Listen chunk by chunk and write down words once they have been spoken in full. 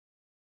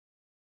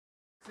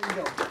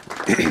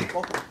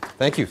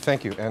Thank you,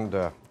 thank you. And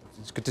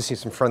it's good to see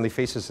some friendly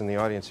faces in the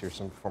audience here,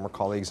 some former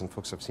colleagues and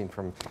folks I've seen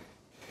from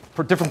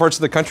different parts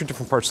of the country,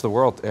 different parts of the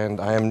world. And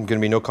I am going to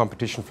be no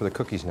competition for the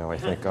cookies now, I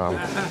think.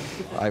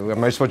 I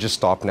might as well just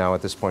stop now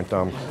at this point.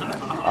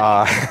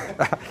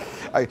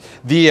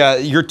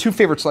 Your two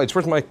favorite slides,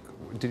 where's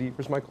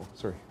Michael?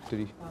 Sorry,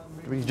 did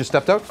he just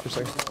stepped out?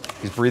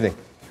 He's breathing.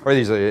 Or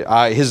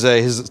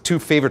his two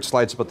favorite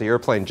slides about the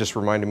airplane just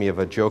reminded me of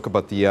a joke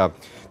about the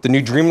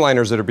new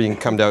Dreamliners that are being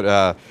come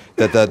out,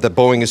 that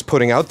Boeing is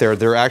putting out there.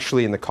 They're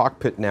actually in the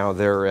cockpit now.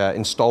 They're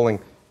installing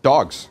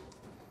dogs,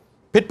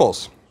 pit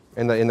bulls,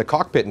 in the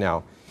cockpit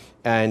now,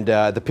 and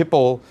the pit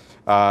bull,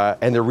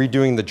 and they're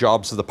redoing the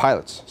jobs of the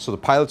pilots. So the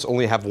pilots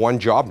only have one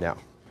job now.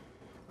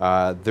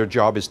 Their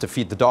job is to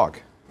feed the dog.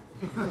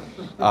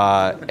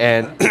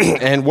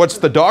 And what's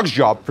the dog's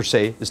job, per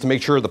se, is to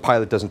make sure the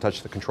pilot doesn't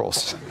touch the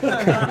controls.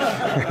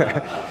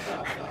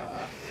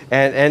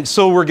 and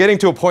so we're getting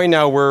to a point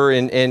now where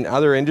in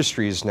other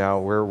industries now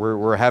where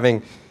we're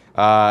having,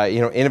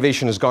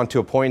 innovation has gone to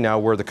a point now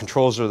where the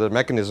controls are the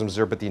mechanisms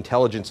there, but the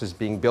intelligence is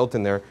being built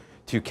in there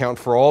to account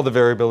for all the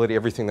variability,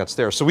 everything that's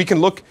there. So we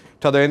can look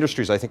to other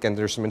industries, I think, and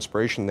there's some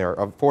inspiration there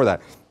for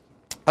that.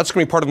 That's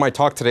going to be part of my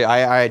talk today.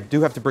 I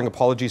do have to bring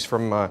apologies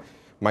from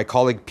my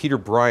colleague Peter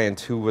Bryant,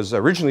 who was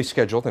originally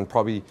scheduled, and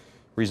probably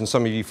reason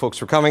some of you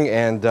folks were coming,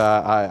 and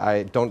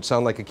I don't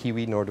sound like a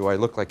Kiwi, nor do I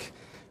look like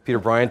Peter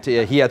Bryant.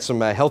 He had some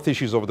health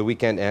issues over the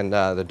weekend, and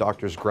the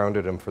doctors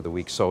grounded him for the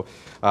week. So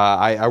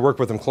I work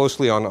with him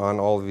closely on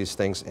all of these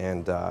things,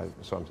 and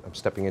so I'm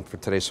stepping in for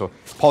today. So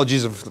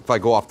apologies if I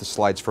go off the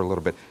slides for a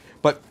little bit.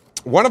 But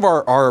one of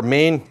our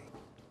main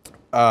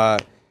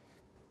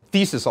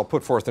thesis I'll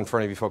put forth in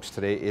front of you folks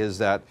today is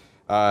that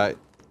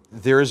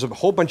there is a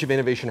whole bunch of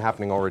innovation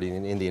happening already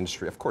in the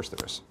industry. Of course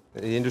there is.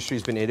 The industry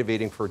has been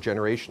innovating for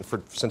generations,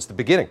 since the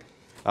beginning.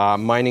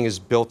 Mining has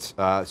built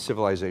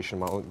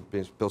civilization,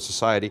 built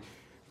society.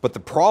 But the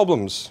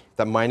problems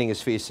that mining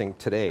is facing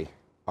today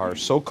are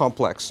so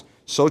complex,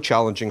 so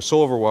challenging,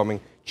 so overwhelming,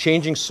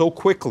 changing so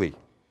quickly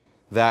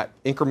that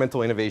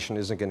incremental innovation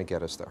isn't going to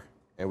get us there.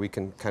 And we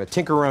can kind of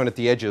tinker around at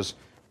the edges,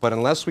 but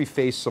unless we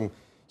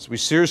we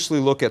seriously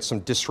look at some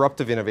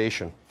disruptive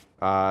innovation,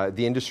 the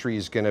industry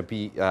is going to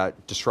be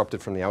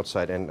disrupted from the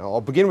outside. And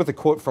I'll begin with a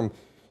quote from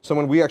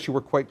someone we actually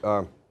work quite, is it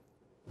going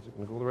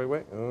to go the right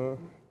way?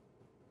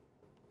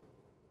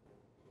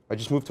 I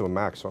just moved to a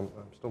Mac, so I'm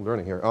still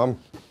learning here.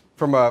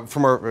 From our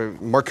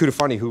Mark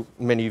Cutifani, who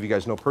many of you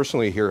guys know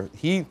personally here,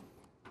 he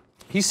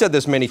said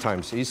this many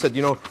times. He said,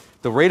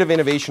 the rate of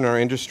innovation in our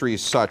industry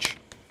is such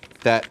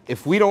that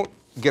if we don't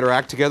get our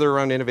act together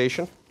around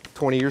innovation,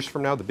 20 years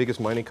from now, the biggest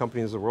mining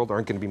companies in the world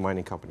aren't going to be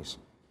mining companies.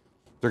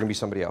 They're going to be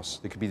somebody else.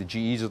 They could be the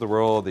GEs of the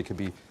world. They could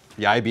be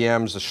the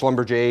IBMs, the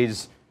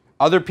Schlumbergers.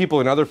 Other people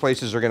in other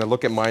places are going to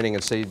look at mining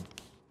and say,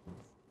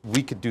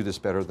 we could do this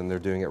better than they're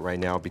doing it right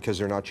now because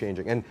they're not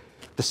changing. And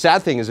the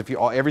sad thing is,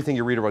 everything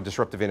you read about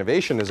disruptive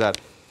innovation is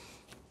that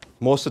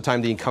most of the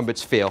time the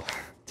incumbents fail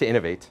to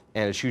innovate,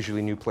 and it's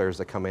usually new players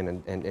that come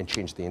in and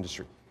change the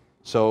industry.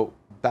 So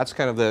that's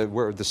kind of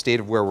the state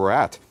of where we're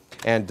at.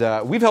 And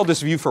we've held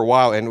this view for a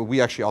while, and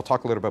I'll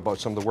talk a little bit about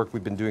some of the work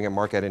we've been doing at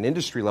Mark at an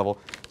industry level,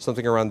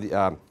 something around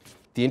the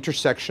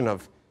intersection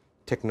of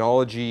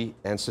technology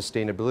and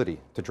sustainability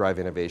to drive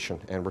innovation,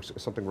 and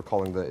something we're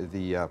calling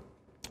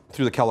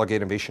through the Kellogg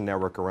Innovation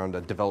Network around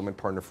a development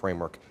partner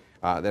framework.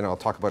 Then I'll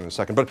talk about it in a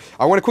second. But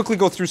I want to quickly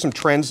go through some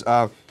trends.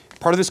 Part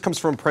of this comes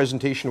from a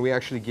presentation we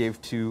actually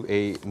gave to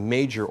a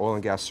major oil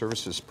and gas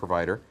services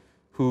provider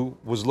who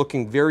was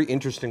looking very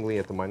interestingly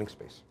at the mining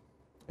space.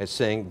 And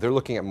saying they're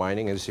looking at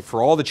mining and say,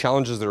 for all the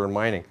challenges that are in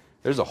mining,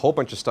 there's a whole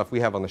bunch of stuff we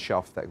have on the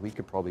shelf that we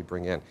could probably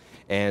bring in.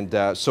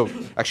 And so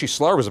actually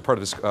Solar was a part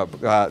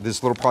of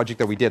this little project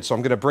that we did. So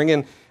I'm going to bring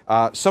in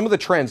some of the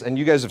trends, and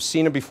you guys have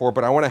seen them before,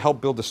 but I want to help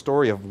build the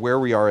story of where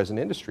we are as an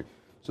industry.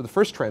 So the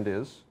first trend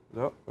is,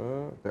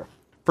 there.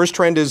 First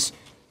trend is,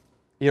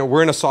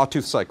 we're in a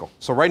sawtooth cycle.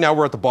 So right now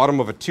we're at the bottom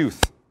of a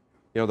tooth.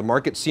 The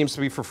market seems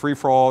to be for free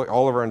for all.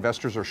 All of our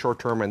investors are short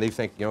term, and they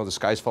think, the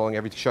sky's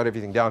falling, shut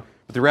everything down.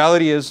 But the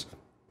reality is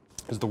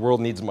the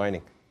world needs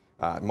mining.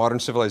 Modern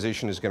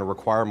civilization is going to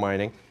require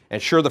mining.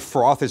 And sure, the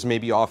froth is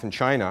maybe off in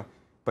China,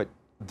 but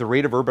the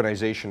rate of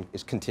urbanization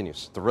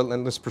continues. The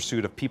relentless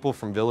pursuit of people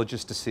from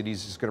villages to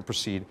cities is going to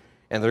proceed,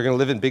 and they're going to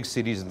live in big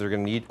cities, and they're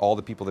going to need all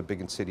the people that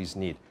big cities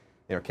need.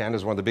 Canada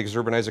is one of the biggest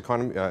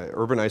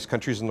urbanized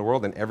countries in the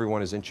world, and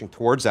everyone is inching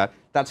towards that.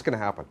 That's going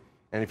to happen.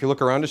 And if you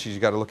look around us,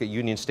 you've got to look at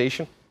Union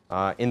Station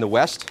in the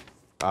west.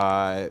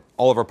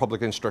 All of our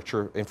public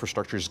infrastructure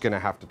is going to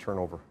have to turn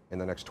over in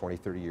the next 20,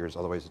 30 years.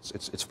 Otherwise,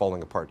 it's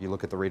falling apart. You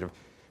look at the rate of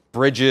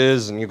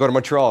bridges, and you go to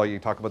Montreal, you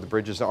talk about the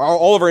bridges.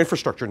 All of our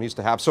infrastructure needs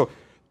to have. So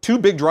two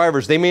big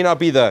drivers. They may not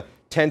be the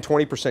 10,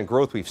 20%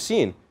 growth we've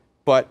seen,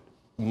 but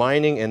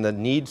mining and the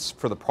needs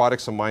for the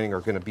products of mining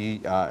are going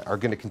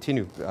to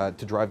continue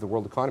to drive the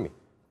world economy.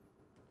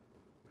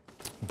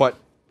 But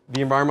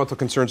the environmental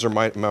concerns are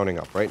mounting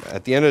up, right?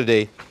 At the end of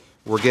the day,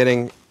 we're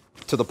getting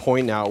to the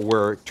point now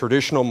where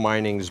traditional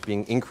mining is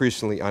being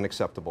increasingly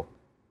unacceptable.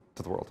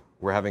 to the world.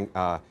 We're having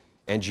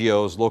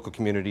NGOs, local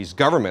communities,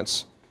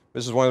 governments.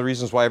 This is one of the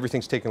reasons why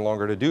everything's taking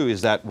longer to do,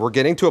 is that we're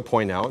getting to a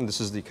point now, and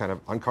this is the kind of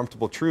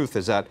uncomfortable truth,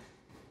 is that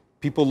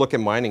people look at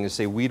mining and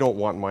say, we don't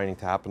want mining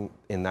to happen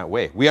in that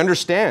way. We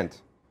understand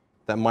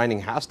that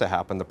mining has to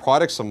happen. The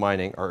products of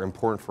mining are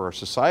important for our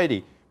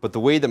society, but the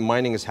way that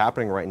mining is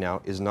happening right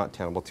now is not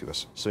tenable to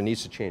us, so it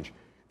needs to change.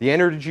 The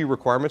energy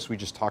requirements, we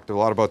just talked a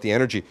lot about the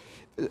energy.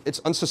 It's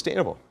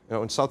unsustainable. You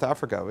know, in South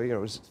Africa, you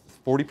know,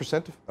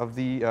 40% of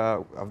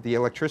the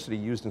electricity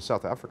used in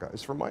South Africa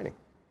is for mining.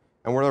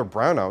 And where there are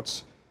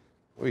brownouts,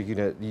 well,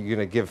 you're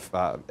gonna give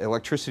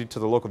electricity to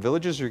the local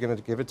villages, or you're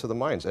gonna give it to the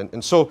mines.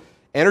 And so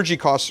energy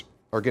costs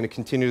are gonna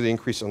continue to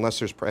increase unless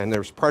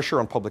there's pressure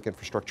on public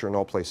infrastructure in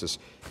all places.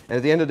 And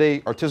at the end of the day,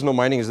 artisanal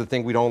mining is the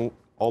thing we don't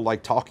all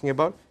like talking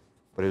about,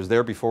 but it was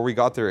there before we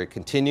got there. It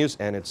continues,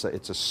 and it's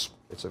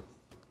a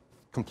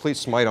complete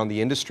smite on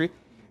the industry,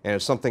 and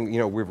it's something, you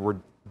know, we're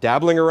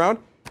dabbling around,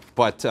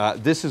 but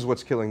this is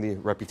what's killing the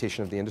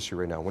reputation of the industry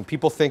right now. When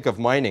people think of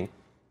mining,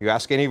 you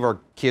ask any of our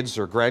kids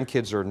or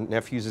grandkids or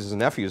nephews and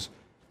nephews,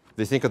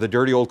 they think of the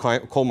dirty old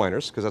coal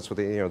miners, because that's what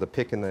they, you know, the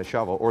pick and the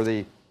shovel, or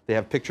they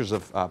have pictures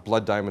of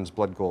blood diamonds,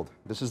 blood gold.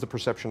 This is the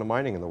perception of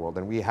mining in the world,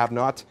 and we have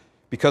not,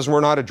 because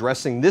we're not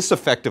addressing this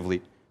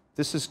effectively,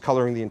 this is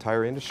coloring the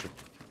entire industry.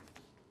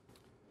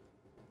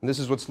 And this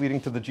is what's leading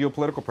to the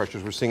geopolitical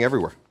pressures we're seeing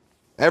everywhere.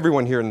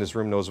 Everyone here in this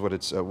room knows what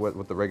it's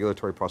what the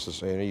regulatory process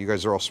is. You know, you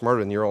guys are all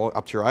smarter and you're all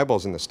up to your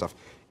eyeballs in this stuff.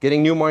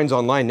 Getting new mines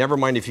online, never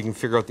mind if you can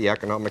figure out the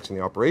economics and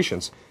the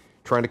operations,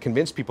 trying to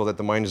convince people that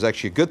the mine is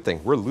actually a good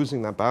thing. We're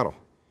losing that battle.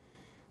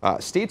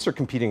 States are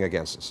competing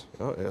against us.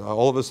 You know,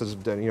 all of us has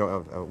done, you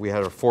know, we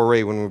had a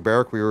foray when we were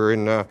Barrick, we were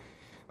in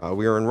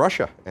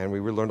Russia, and we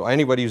learned,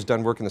 anybody who's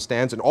done work in the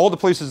stands and all the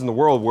places in the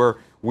world where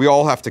we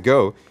all have to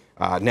go,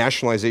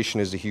 nationalization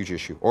is a huge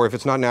issue. Or if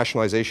it's not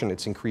nationalization,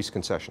 it's increased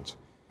concessions.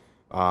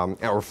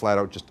 Or flat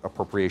out just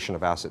appropriation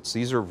of assets.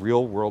 These are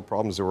real world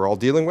problems that we're all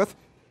dealing with.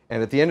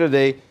 And at the end of the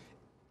day,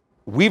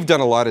 we've done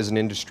a lot as an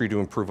industry to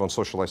improve on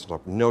social license,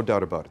 no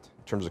doubt about it.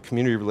 In terms of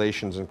community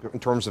relations, in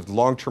terms of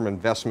long-term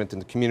investment in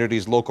the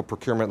communities, local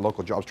procurement,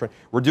 local jobs training.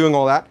 We're doing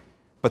all that,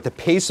 but the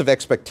pace of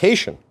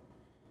expectation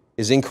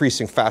is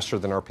increasing faster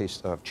than our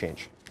pace of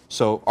change.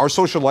 So our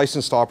social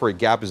license to operate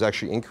gap is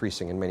actually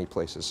increasing in many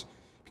places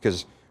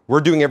because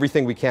we're doing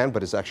everything we can,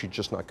 but it's actually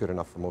just not good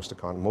enough for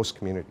most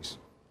communities.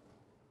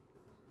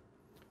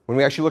 When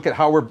we actually look at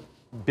how we're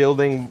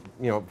building,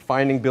 you know,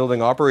 finding,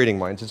 building, operating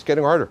mines, it's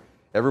getting harder.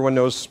 Everyone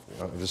knows,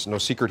 there's no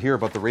secret here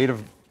about the rate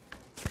of,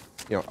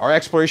 you know, our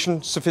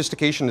exploration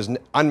sophistication is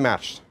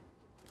unmatched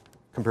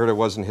compared to what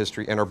it was in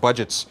history, and our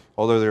budgets,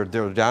 although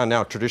they're down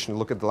now, traditionally,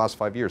 look at the last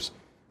 5 years,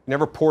 we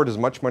never poured as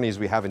much money as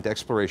we have into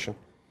exploration,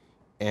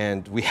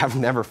 and we have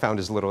never found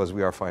as little as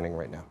we are finding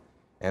right now.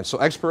 And so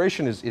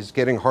exploration is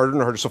getting harder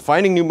and harder. So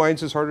finding new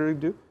mines is harder to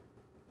do.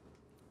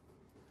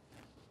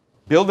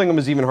 Building them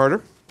is even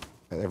harder.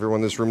 Everyone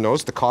in this room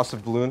knows the cost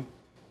of balloon.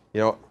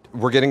 You know,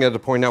 we're getting at the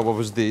point now, what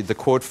was the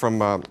quote from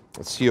the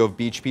CEO of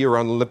BHP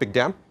around the Olympic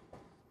Dam?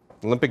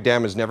 The Olympic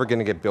Dam is never going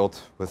to get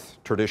built with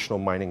traditional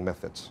mining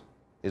methods.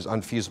 It is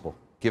unfeasible.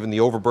 Given the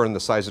overburden, the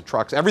size of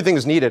trucks, everything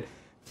is needed.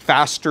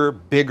 Faster,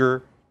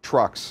 bigger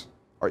trucks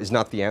is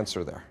not the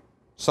answer there.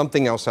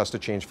 Something else has to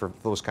change for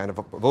those kind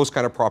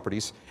of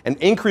properties, an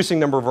increasing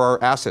number of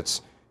our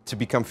assets to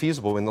become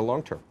feasible in the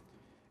long term.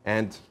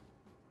 And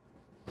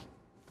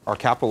our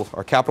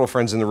capital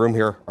friends in the room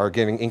here are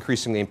getting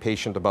increasingly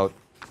impatient about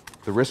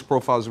the risk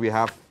profiles we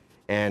have,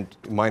 and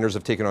miners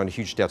have taken on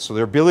huge debts. So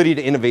their ability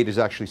to innovate is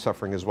actually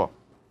suffering as well.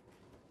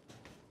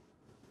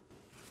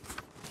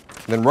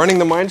 And then running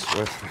the mines,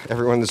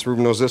 everyone in this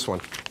room knows this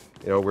one.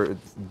 You know,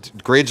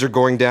 grades are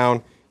going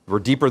down. We're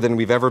deeper than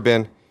we've ever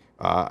been.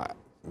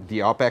 The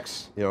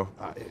OpEx, you know,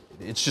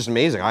 it's just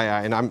amazing.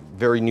 And I'm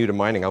very new to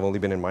mining. I've only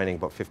been in mining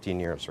about 15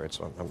 years, right?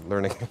 So I'm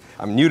learning.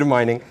 I'm new to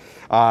mining.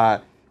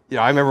 You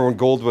know, I remember when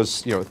gold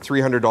was, you know,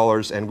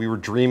 $300, and we were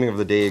dreaming of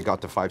the day it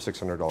got to $500,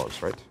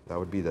 $600, right? That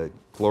would be the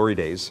glory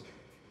days.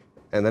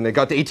 And then it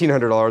got to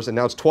 $1,800, and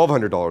now it's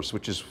 $1,200,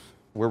 which is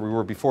where we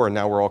were before, and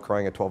now we're all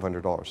crying at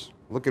 $1,200.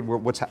 Look at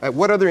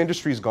what other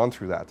industry has gone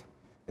through that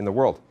in the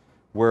world,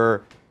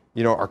 where,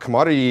 you know, our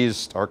commodity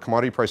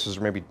prices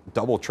are maybe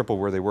double, triple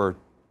where they were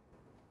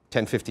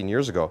 10, 15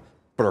 years ago,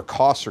 but our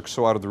costs are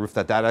so out of the roof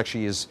that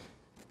actually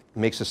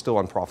makes us still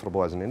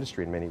unprofitable as an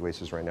industry in many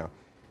ways right now.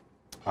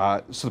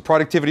 So the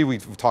productivity,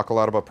 we've talked a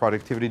lot about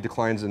productivity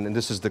declines, and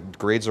this is the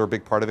grades are a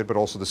big part of it, but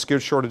also the skill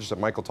shortage that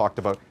Michael talked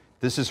about.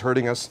 This is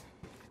hurting us.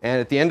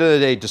 And at the end of the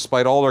day,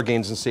 despite all our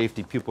gains in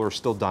safety, people are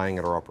still dying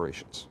at our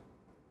operations.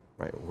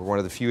 Right? We're one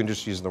of the few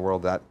industries in the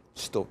world that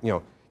still, you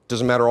know,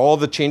 doesn't matter all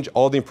the change,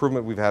 all the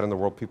improvement we've had in the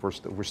world,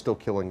 we're still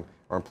killing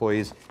our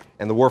employees,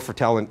 and the war for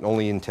talent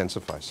only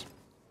intensifies.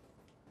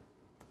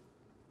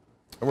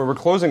 And when we're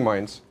closing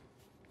mines,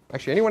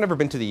 actually, anyone ever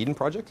been to the Eden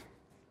Project?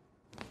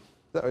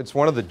 It's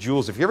one of the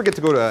jewels. If you ever get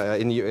to go to,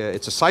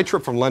 it's a side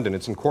trip from London.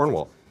 It's in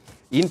Cornwall.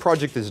 Eden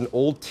Project is an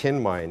old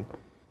tin mine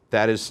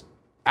that is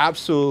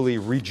absolutely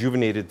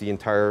rejuvenated the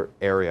entire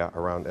area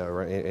around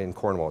in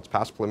Cornwall. It's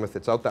past Plymouth.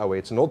 It's out that way.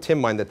 It's an old tin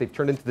mine that they've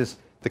turned into this.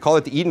 They call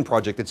it the Eden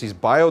Project. It's these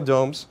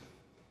biodomes.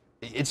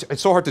 It's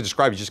so hard to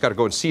describe. You just got to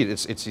go and see it.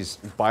 It's these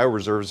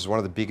bioreserves. It's one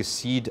of the biggest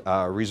seed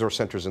resource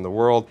centers in the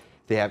world.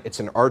 It's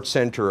an art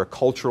center, a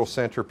cultural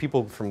center.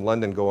 People from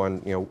London go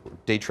on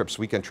day trips,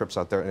 weekend trips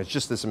out there, and it's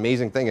just this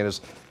amazing thing. And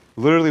it's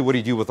literally what do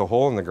you do with a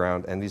hole in the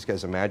ground? And these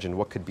guys imagine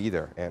what could be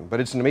there. But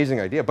it's an amazing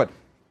idea. But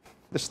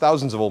there's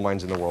thousands of old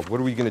mines in the world. What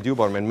are we going to do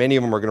about them? And many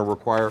of them are going to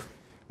require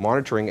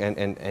monitoring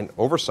and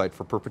oversight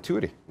for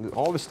perpetuity.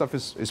 All this stuff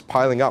is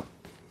piling up.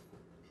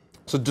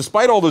 So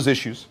despite all those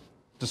issues,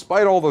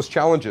 despite all those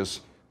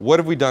challenges, what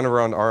have we done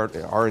around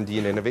R&D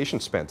and innovation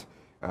spend?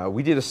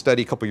 We did a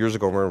study a couple years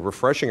ago, and we're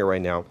refreshing it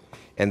right now,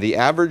 and the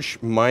average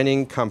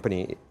mining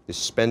company is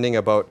spending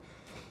about,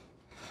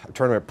 I'm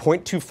trying to remember,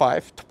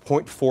 0.25 to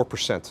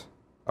 0.4%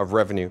 of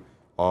revenue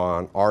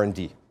on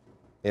R&D,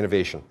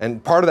 innovation.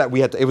 And part of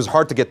that, it was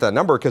hard to get that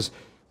number because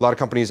a lot of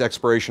companies,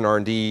 exploration,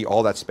 R&D,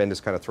 all that spend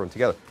is kind of thrown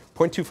together.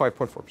 0.25,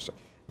 0.4%.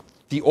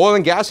 The oil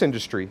and gas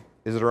industry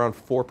is at around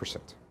 4%.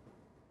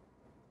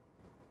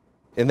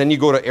 And then you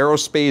go to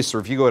aerospace, or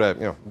if you go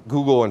to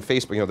Google and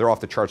Facebook, they're off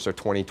the charts. They're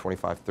 20,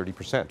 25,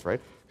 30%, right?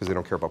 Because they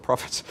don't care about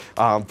profits.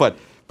 But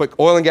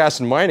oil and gas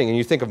and mining, and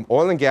you think of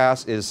oil and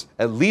gas is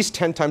at least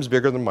 10 times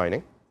bigger than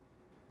mining.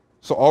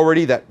 So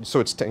already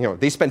it's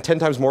they spend 10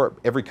 times more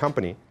every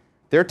company.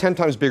 They're 10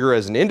 times bigger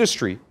as an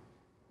industry.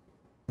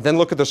 Then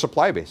look at their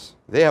supply base.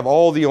 They have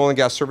all the oil and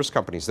gas service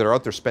companies that are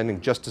out there spending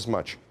just as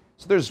much.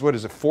 So there's, what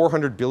is it,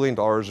 $400 billion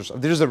or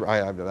something.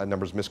 That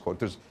number's misquoted.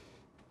 There's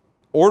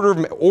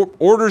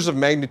orders of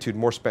magnitude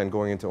more spend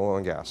going into oil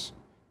and gas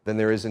than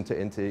there is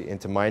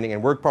into mining,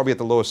 and we're probably at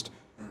the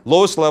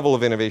lowest level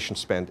of innovation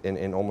spend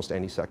in almost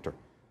any sector.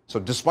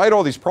 So despite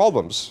all these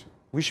problems,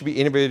 we should be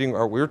innovating,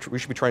 or we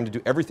should be trying to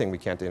do everything we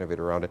can to innovate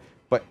around it,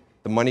 but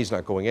the money's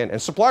not going in.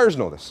 And suppliers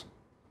know this.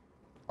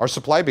 Our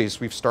supply base,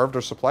 we've starved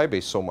our supply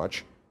base so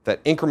much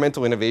that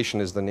incremental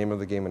innovation is the name of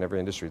the game in every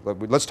industry.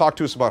 Let's talk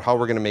to us about how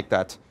we're going to make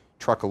that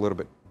truck a little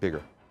bit bigger,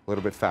 a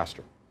little bit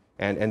faster.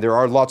 And there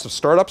are lots of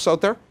startups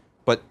out there,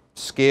 but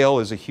scale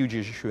is a huge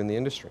issue in the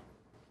industry.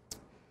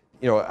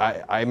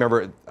 I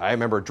remember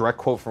a direct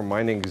quote from a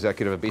mining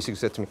executive that basically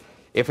said to me,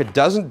 if it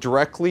doesn't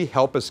directly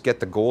help us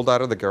get the gold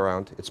out of the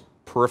ground, it's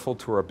peripheral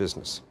to our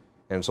business,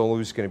 and it's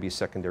always going to be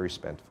secondary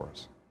spend for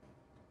us.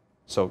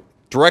 So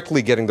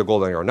directly getting the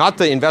gold out of the ground, not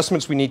the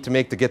investments we need to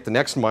make to get the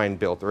next mine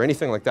built or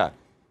anything like that.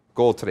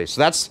 Gold today.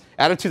 So that's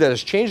attitude that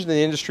has changed in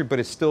the industry, but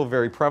it's still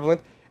very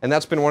prevalent, and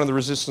that's been one of the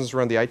resistance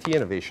around the IT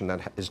innovation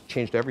that has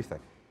changed everything.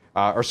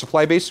 Our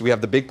supply base, we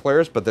have the big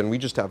players, but then we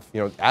just have,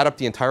 add up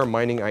the entire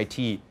mining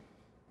IT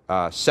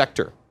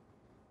sector,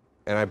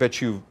 and I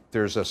bet you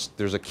there's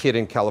a kid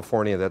in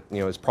California that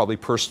is probably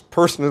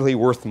personally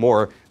worth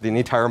more than the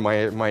entire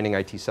mining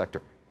IT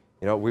sector.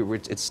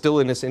 It's still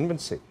in its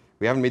infancy.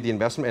 We haven't made the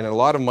investment, and a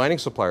lot of mining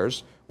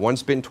suppliers,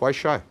 once bitten, twice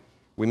shy.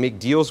 We make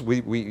deals.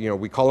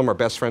 We call them our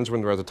best friends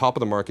when they're at the top of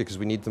the market because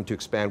we need them to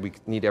expand. We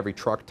need every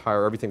truck,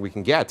 tire, everything we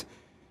can get.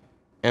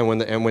 And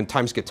when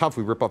times get tough,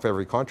 we rip off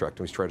every contract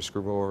and we try to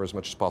screw them over as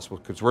much as possible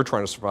because we're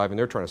trying to survive and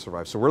they're trying to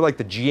survive. So we're like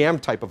the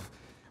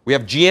we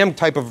have GM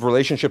type of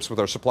relationships with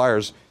our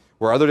suppliers,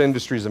 where other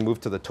industries have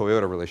moved to the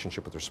Toyota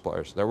relationship with their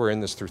suppliers. That we're in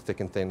this through thick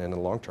and thin and in the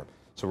long term.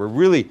 So we're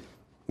really,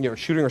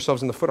 shooting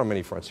ourselves in the foot on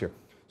many fronts here.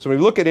 So when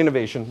we look at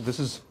innovation, this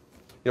is,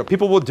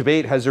 people will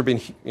debate, has there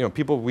been,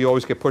 we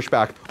always get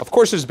pushback. Of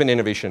course there's been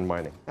innovation in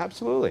mining,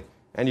 absolutely.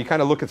 And you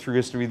kind of look at through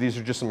history, these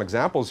are just some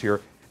examples here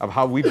of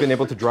how we've been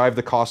able to drive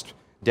the cost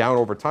down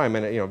over time,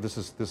 and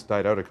this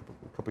died out a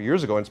couple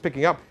years ago, and it's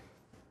picking up.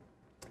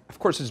 Of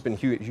course, there's been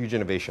huge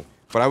innovation,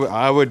 but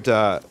I would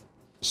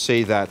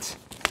say that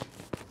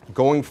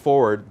going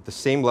forward, the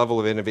same level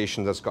of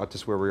innovation that's got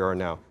us where we are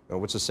now.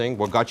 What's the saying?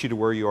 What got you to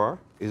where you are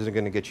isn't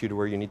going to get you to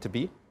where you need to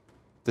be.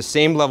 The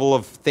same level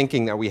of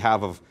thinking that we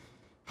have of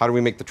how do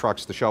we make the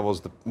trucks, the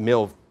shovels, the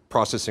mill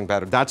processing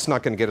better, that's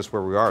not going to get us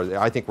where we are.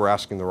 I think we're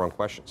asking the wrong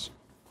questions.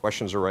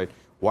 Questions are right.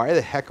 Why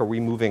the heck are we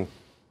moving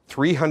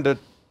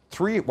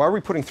why are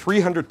we putting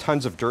 300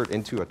 tons of dirt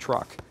into a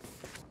truck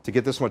to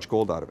get this much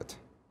gold out of it?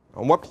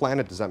 On what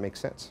planet does that make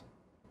sense?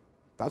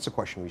 That's a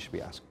question we should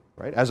be asking,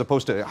 right? As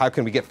opposed to how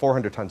can we get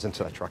 400 tons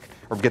into that truck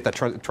or get that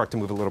truck to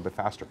move a little bit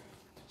faster?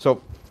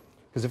 So,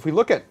 because if we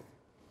look at,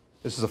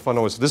 this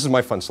is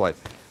my fun slide.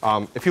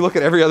 If you look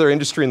at every other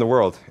industry in the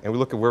world and we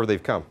look at where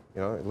they've come,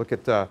 look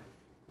at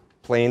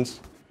planes,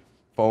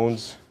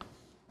 phones,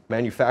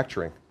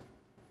 manufacturing,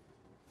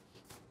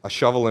 a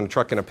shovel and a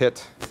truck in a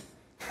pit,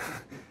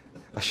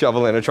 a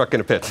shovel and a truck in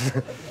a pit.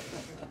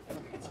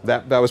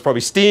 that was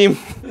probably steam.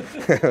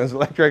 It was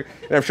electric.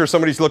 And I'm sure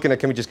somebody's looking at,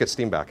 can we just get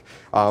steam back?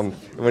 When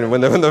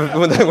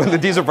the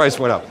diesel price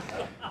went up.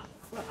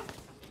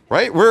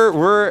 Right?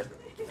 We're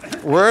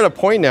at a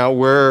point now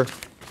where,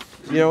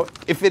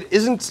 if it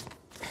isn't,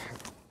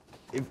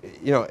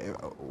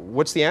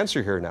 what's the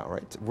answer here now,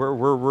 right?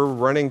 We're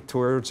running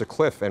towards a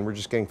cliff and we're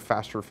just getting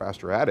faster and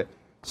faster at it.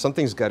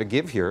 Something's got to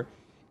give here.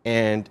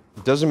 And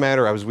it doesn't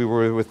matter, we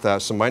were with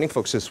some mining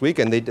folks this week,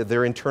 and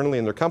they're internally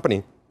in their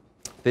company,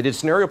 they did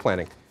scenario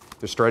planning.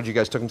 Their strategy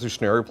guys took them through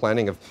scenario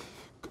planning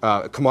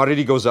of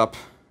commodity goes up,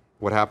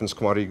 what happens?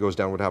 Commodity goes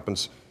down, what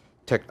happens?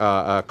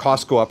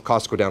 Costs go up,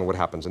 costs go down, what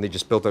happens? And they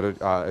just built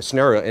a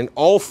scenario. In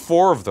all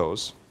 4 of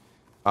those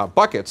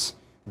buckets,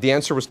 the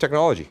answer was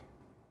technology.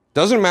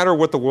 Doesn't matter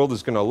what the world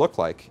is going to look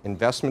like.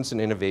 Investments in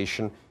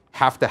innovation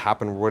have to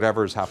happen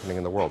whatever is happening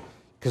in the world.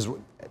 Because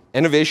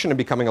innovation and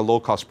becoming a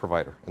low-cost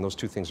provider, and those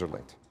 2 things are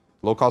linked.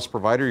 Low-cost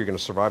provider, you're going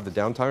to survive the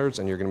downturns,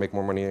 and you're going to make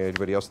more money than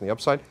anybody else on the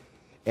upside.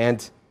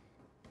 And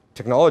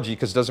technology,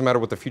 because it doesn't matter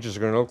what the futures are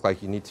going to look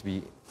like, you need to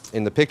be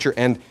in the picture.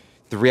 And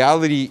the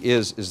reality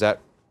is that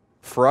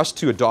for us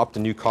to adopt a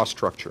new cost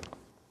structure,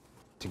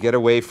 to get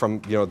away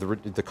from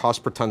the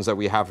cost per tons that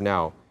we have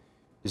now,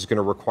 is going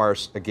to require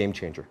a game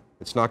changer.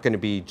 It's not going to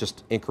be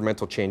just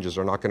incremental changes.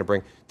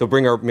 They'll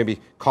bring our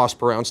maybe cost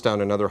per ounce down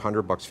another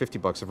 $100,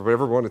 $50. If we're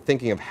ever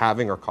thinking of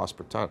having our cost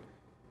per ton,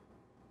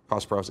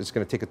 cost per ounce, it's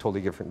going to take a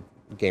totally different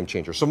game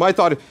changer. So my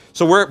thought,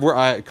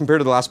 we're compared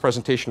to the last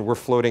presentation, we're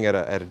floating at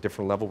a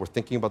different level. We're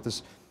thinking about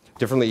this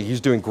differently.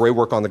 He's doing great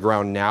work on the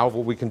ground now of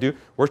what we can do.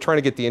 We're trying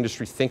to get the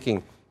industry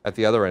thinking at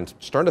the other end,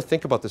 starting to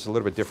think about this a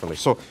little bit differently.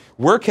 So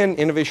where can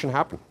innovation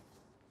happen?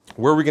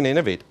 Where are we going to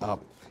innovate?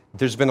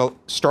 There's been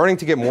starting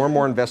to get more and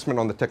more investment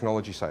on the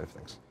technology side of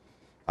things.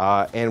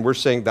 And we're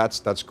saying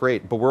that's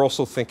great, but we're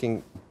also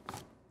thinking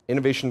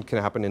innovation can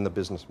happen in the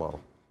business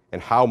model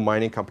and how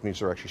mining companies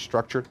are actually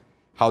structured,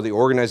 how they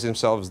organize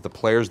themselves, the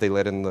players they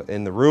let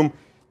in the room,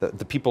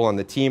 the people on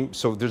the team.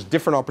 So there's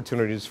different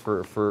opportunities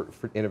for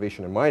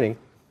innovation in mining.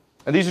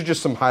 And these are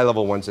just some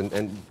high-level ones,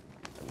 and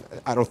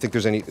I don't think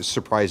there's any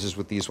surprises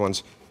with these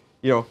ones.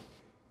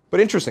 But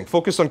interesting,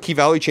 focus on key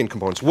value chain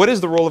components. What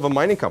is the role of a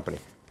mining company?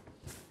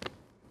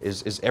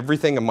 Is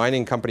everything a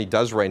mining company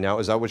does right now,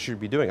 is that what you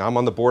should be doing? I'm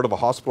on the board of a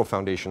hospital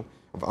foundation,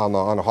 on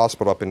a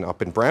hospital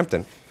up in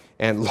Brampton,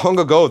 and long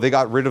ago they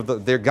got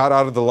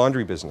out of the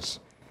laundry business.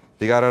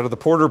 They got out of the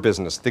porter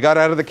business. They got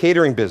out of the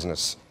catering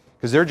business,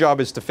 because their job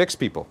is to fix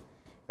people.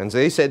 And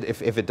they said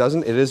if it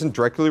isn't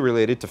directly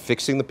related to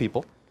fixing the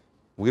people,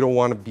 we don't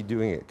want to be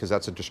doing it, because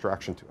that's a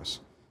distraction to us.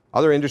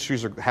 Other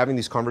industries are having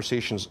these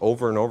conversations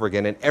over and over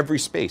again in every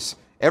space.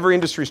 Every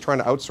industry is trying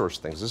to outsource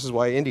things. This is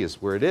why India is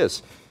where it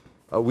is.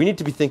 We need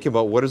to be thinking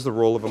about what is the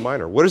role of a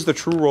miner? What is the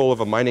true role of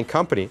a mining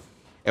company?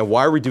 And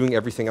why are we doing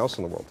everything else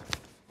in the world?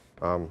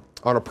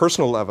 On a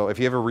personal level, if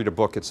you ever read a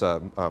book, it's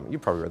you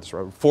probably read this,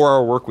 right?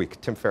 4-Hour Workweek,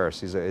 Tim Ferriss.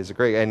 He's a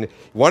great, and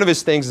one of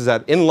his things is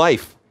that in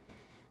life,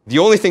 the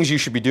only things you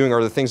should be doing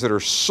are the things that are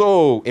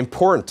so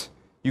important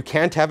you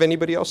can't have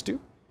anybody else do,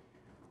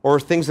 or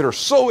things that are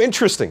so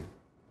interesting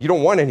you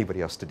don't want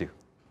anybody else to do.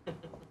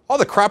 All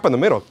the crap in the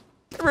middle,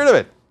 get rid of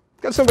it.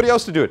 Get somebody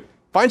else to do it.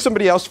 Find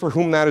somebody else for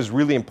whom that is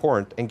really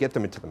important and get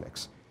them into the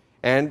mix.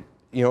 And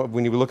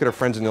when you look at our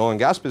friends in the oil and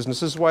gas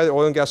business, this is why the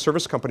oil and gas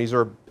service companies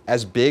are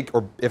as big,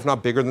 or if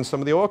not bigger, than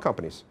some of the oil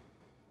companies.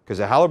 Because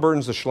the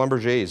Halliburtons, the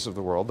Schlumbergers of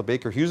the world, the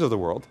Baker Hughes of the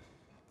world,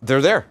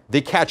 they're there. They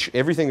catch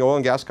everything the oil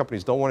and gas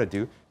companies don't want to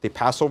do. They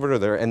pass over to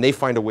there, and they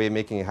find a way of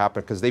making it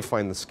happen because they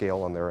find the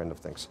scale on their end of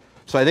things.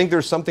 So I think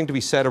there's something to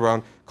be said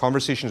around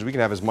conversations we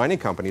can have as mining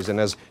companies, and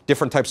as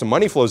different types of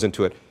money flows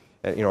into it.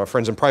 And, our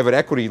friends in private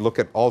equity look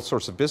at all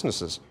sorts of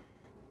businesses.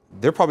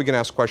 They're probably going to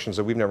ask questions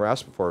that we've never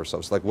asked before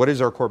ourselves, like what is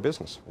our core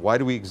business? Why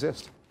do we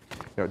exist?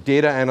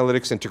 Data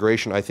analytics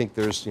integration. I think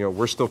there's,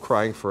 we're still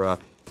crying for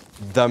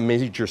the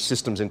major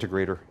systems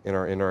integrator in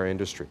our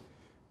industry.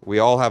 We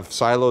all have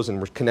silos,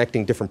 and we're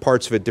connecting different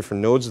parts of it,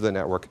 different nodes of the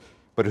network.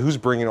 But who's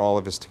bringing all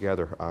of this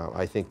together?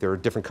 I think there are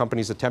different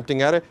companies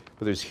attempting at it,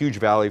 but there's huge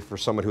value for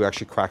someone who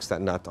actually cracks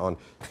that nut on,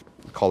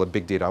 call it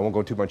big data. I won't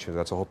go too much into that,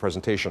 that's a whole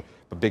presentation,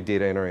 but big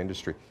data in our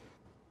industry.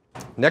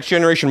 Next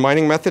generation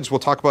mining methods, we'll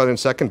talk about in a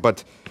second,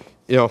 but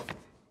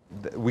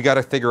we got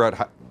to figure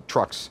out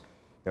trucks.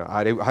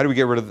 How do we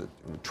get rid of the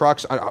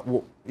trucks?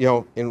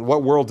 In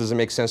what world does it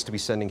make sense to be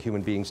sending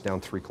human beings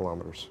down 3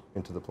 kilometers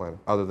into the planet,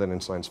 other than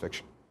in science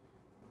fiction?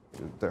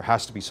 There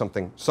has to be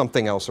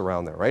something else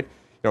around there, right?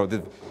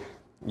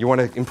 You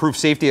want to improve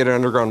safety at an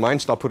underground mine,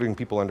 stop putting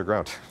people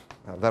underground.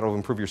 That'll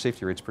improve your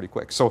safety rates pretty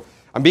quick. So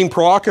I'm being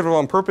provocative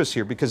on purpose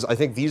here, because I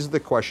think these are the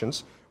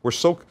questions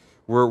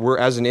we're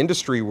as an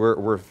industry,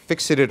 we're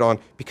fixated on,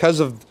 because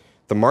of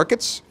the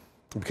markets,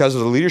 because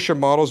of the leadership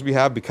models we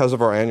have, because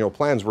of our annual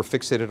plans, we're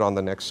fixated on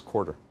the next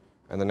quarter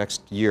and the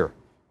next year,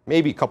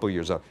 maybe a couple of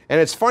years out. And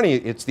it's funny,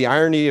 it's the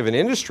irony of an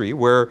industry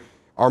where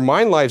our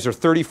mine lives are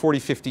 30, 40,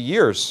 50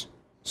 years.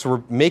 So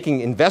we're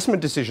making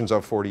investment decisions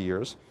out 40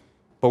 years,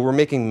 but we're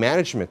making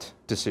management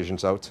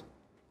decisions out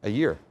a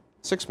year,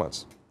 6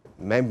 months,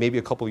 maybe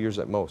a couple of years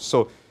at most.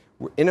 So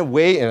in a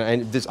way,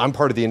 and I'm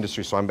part of the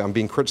industry, so I'm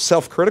being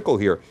self-critical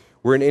here.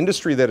 We're an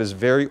industry that is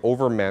very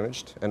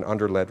over-managed and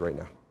under-led right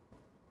now.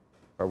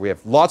 We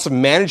have lots of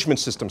management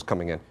systems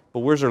coming in, but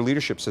where's our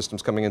leadership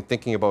systems coming in,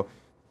 thinking about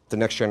the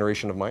next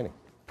generation of mining?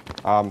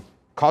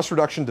 Cost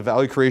reduction to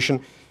value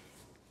creation.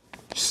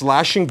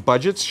 Slashing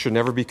budgets should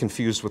never be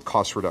confused with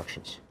cost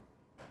reductions.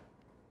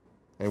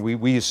 And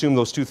we assume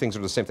those two things are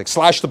the same thing.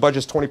 Slash the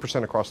budgets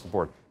 20% across the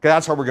board. Okay,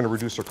 that's how we're going to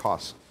reduce our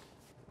costs.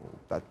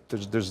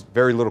 There's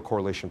very little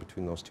correlation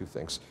between those two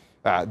things.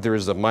 There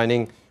is a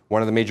mining,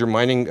 one of the major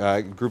mining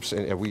groups,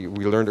 and we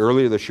learned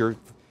earlier this year,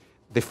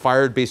 they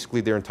fired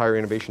basically their entire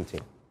innovation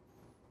team.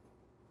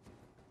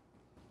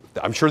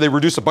 I'm sure they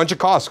reduced a bunch of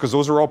costs because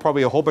those are all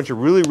probably a whole bunch of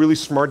really, really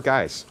smart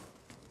guys.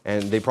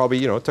 And they probably,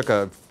 took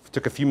a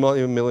few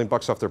million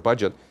bucks off their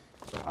budget.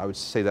 I would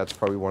say that's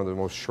probably one of the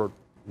most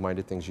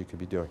short-minded things you could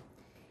be doing.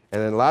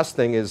 And then the last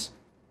thing is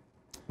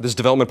this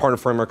development partner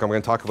framework I'm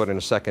going to talk about in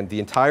a second. The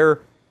entire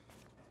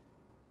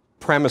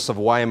premise of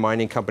why a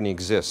mining company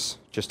exists,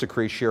 just to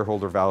create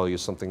shareholder value,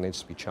 is something that needs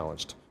to be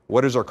challenged.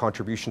 What is our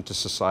contribution to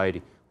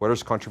society? What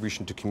is our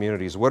contribution to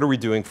communities? What are we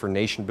doing for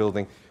nation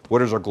building?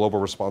 What is our global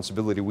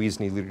responsibility? We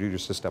need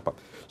leaders to step up.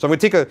 So I'm going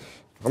to take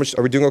how much,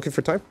 are we doing okay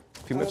for time?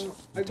 A few minutes?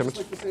 I'd 10 just minutes?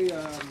 like to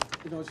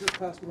say, it's just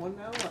past 1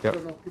 now. I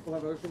don't know if people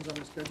have other things on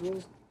their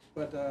schedules,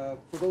 but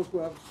for those who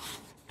have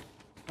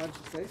time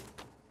to stay.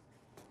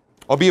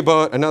 I'll be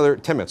about another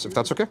 10 minutes, if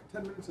that's okay.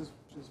 10 minutes is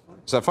fine.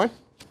 Is that fine?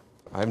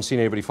 I haven't seen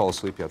anybody fall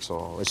asleep yet,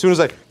 so as soon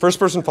as first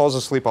person falls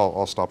asleep,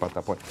 I'll stop at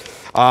that point.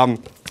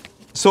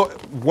 So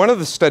one of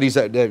the studies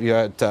that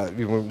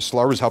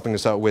Solar was helping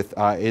us out with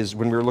is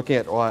when we were looking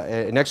at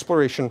an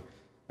exploration,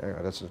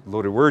 that's a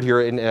loaded word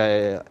here, in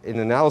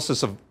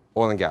analysis of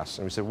oil and gas.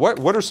 And we said,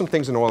 what are some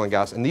things in oil and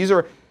gas? And these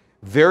are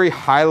very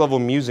high-level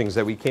musings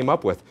that we came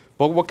up with.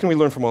 But what can we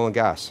learn from oil and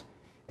gas?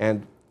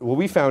 And what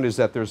we found is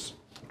that there's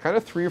kind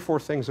of 3 or 4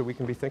 things that we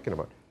can be thinking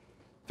about.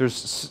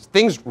 There's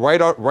things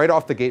right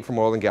off the gate from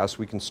oil and gas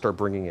we can start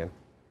bringing in.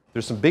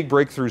 There's some big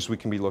breakthroughs we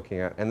can be looking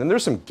at. And then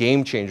there's some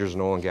game changers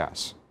in oil and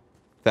gas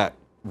that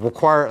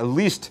require at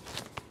least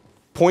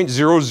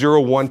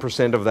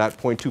 0.001% of that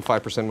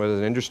 0.25% within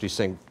the industry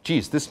saying,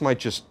 geez, this might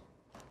just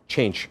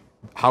change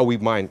how we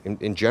mine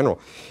in general.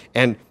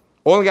 And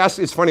oil and gas,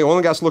 it's funny, oil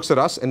and gas looks at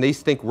us and they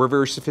think we're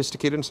very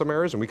sophisticated in some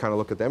areas and we kind of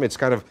look at them. It's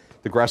kind of,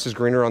 the grass is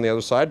greener on the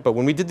other side. But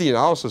when we did the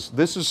analysis,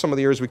 this is some of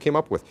the areas we came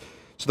up with.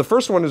 So the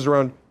first one is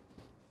around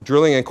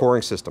drilling and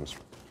coring systems.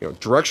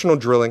 Directional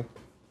drilling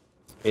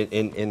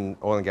in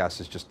oil and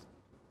gas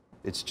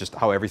is just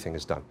how everything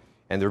is done.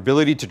 And their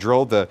ability to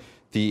drill, the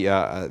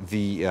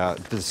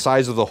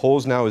size of the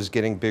holes now is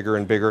getting bigger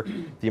and bigger.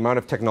 The amount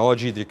of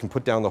technology that you can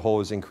put down the hole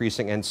is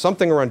increasing. And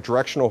something around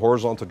directional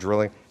horizontal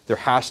drilling, there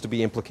has to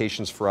be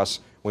implications for us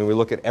when we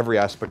look at every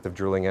aspect of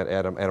drilling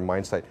at a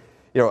mine site.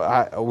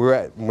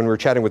 When we were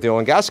chatting with the oil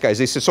and gas guys,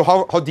 they said, so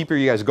how deep are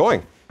you guys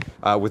going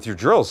with your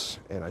drills?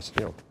 And I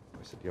said,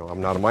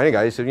 I'm not a mining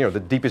guy. He said, the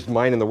deepest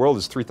mine in the world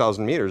is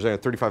 3,000 meters,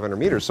 3,500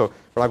 meters, so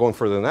we're not going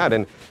further than that.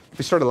 And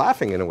they started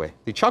laughing in a way.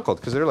 They chuckled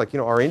because they're like,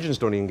 our engines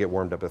don't even get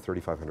warmed up at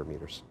 3,500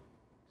 meters.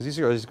 Because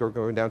these guys are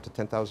going down to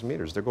 10,000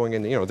 meters. They're going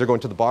in, they're going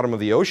to the bottom of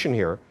the ocean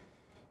here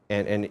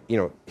and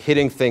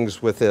hitting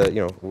things with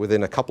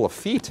within a couple of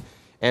feet.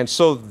 And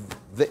so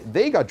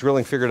they got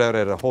drilling figured out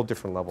at a whole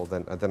different level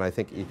than I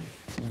think.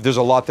 There's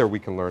a lot there we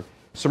can learn.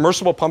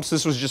 Submersible pumps,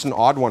 this was just an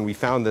odd one. We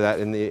found that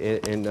in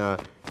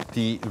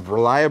the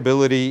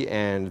reliability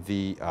and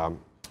the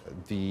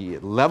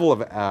level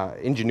of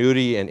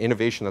ingenuity and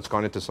innovation that's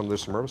gone into some of the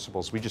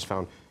submersibles, we just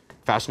found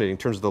fascinating in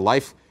terms of the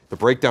life, the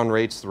breakdown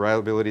rates, the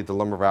reliability, the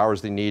number of hours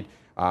they need.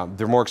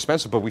 They're more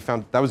expensive, but we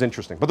found that was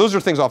interesting. But those are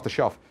things off the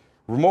shelf.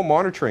 Remote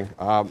monitoring,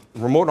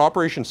 remote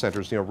operation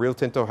centers, Rio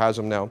Tinto has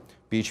them now.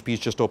 BHP's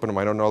just opened them.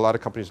 I don't know a lot of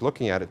companies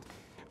looking at it.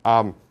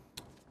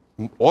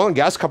 Oil and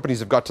gas companies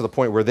have got to the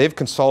point where they've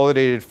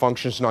consolidated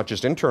functions not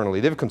just internally,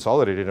 they've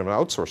consolidated them and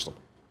outsourced them.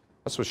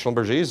 That's what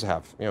Schlumberger's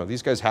have.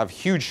 These guys have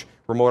huge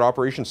remote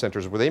operation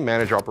centers where they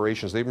manage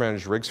operations. They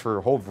manage rigs for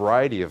a whole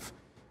variety of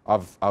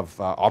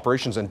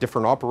operations and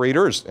different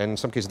operators. And in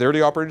some cases, they're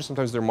the operators.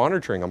 Sometimes they're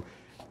monitoring them.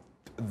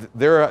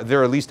 They're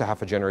at least a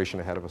half a generation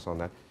ahead of us on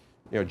that.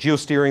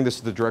 Geosteering, this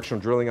is the directional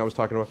drilling I was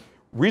talking about.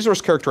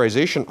 Resource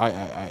characterization,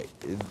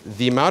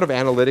 the amount of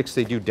analytics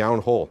they do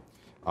downhole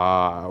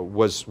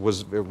was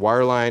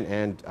wireline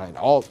and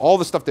all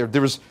the stuff there.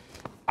 There was,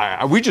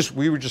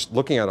 we were just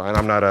looking at it, and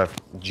I'm not a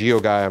geo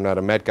guy, I'm not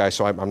a met guy,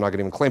 so I'm not going to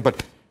even claim,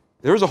 but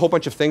there was a whole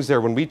bunch of things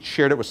there. When we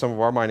shared it with some of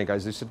our mining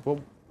guys, they said, well,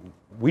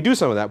 we do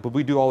some of that, but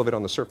we do all of it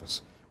on the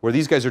surface, where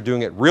these guys are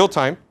doing it real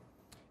time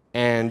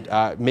and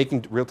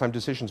making real-time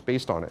decisions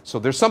based on it. So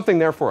there's something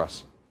there for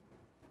us.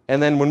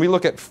 And then when we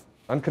look at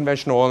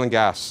unconventional oil and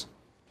gas,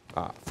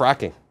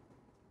 fracking.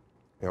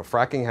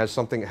 Fracking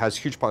has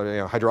huge,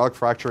 hydraulic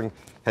fracturing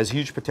has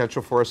huge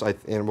potential for us,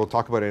 and we'll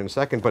talk about it in a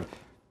second, but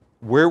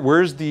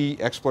where's the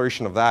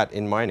exploration of that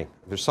in mining?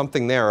 There's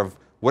something there of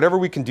whatever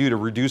we can do to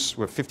reduce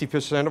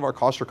 50% of our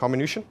cost for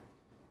comminution,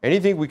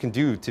 anything we can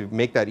do to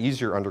make that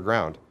easier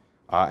underground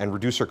and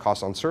reduce our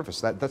costs on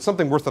surface, that's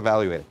something worth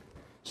evaluating.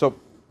 So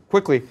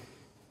quickly,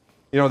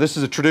 this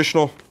is a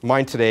traditional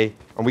mine today,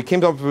 and we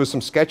came up with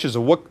some sketches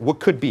of what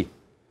could be.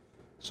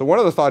 So one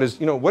of the thought is,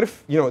 what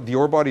if, the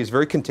ore body is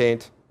very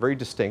contained, very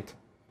distinct,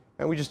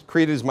 and we just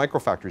created these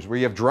microfactories where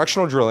you have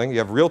directional drilling, you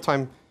have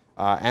real-time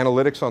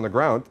analytics on the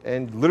ground,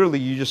 and literally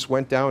you just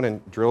went down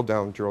and drilled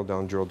down,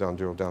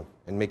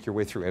 and make your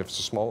way through, and if it's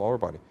a small ore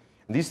body.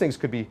 And these things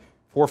could be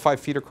 4 or 5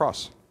 feet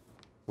across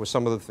with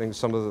some of the things,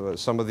 some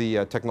of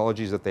the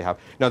technologies that they have.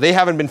 Now, they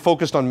haven't been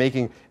focused on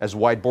making as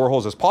wide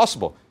boreholes as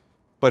possible,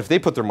 but if they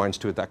put their minds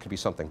to it, that could be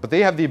something. But they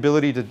have the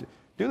ability to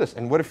do this.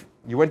 And what if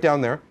you went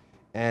down there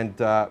and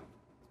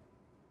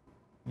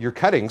your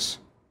cuttings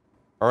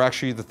are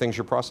actually the things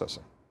you're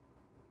processing?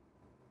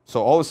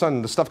 So all of a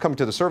sudden, the stuff coming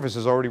to the surface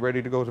is already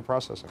ready to go to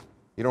processing.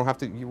 You don't have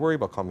to worry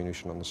about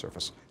comminution on the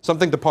surface.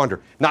 Something to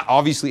ponder. Not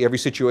obviously every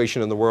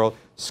situation in the world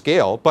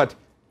scale, but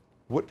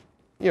what,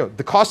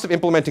 the cost of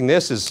implementing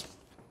this is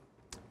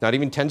not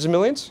even tens of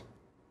millions.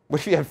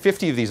 What if you have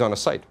 50 of these on a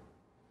site,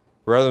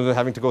 rather than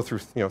having to go through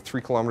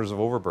 3 kilometers of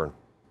overburn,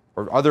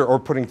 or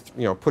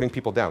putting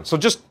people down? So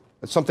just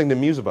something to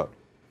muse about.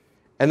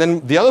 And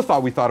then the other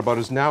thought we thought about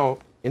is now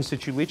in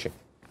situ leaching.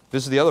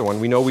 This is the other one.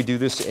 We know we do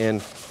this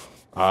in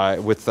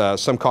with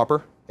some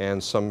copper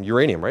and some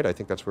uranium, right? I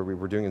think that's where we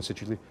were doing in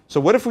situ leaching. So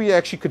what if we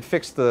actually could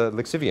fix the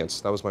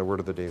lixiviants? That was my word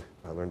of the day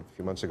I learned a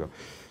few months ago.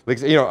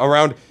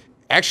 Around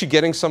actually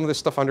getting some of this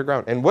stuff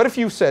underground. And what if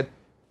you said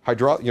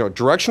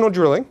directional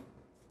drilling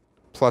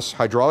plus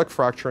hydraulic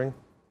fracturing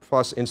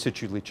plus in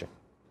situ leaching?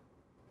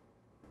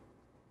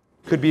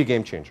 Could be a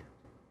game changer.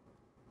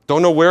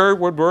 Don't know where it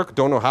would work,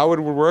 don't know how it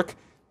would work.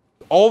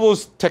 All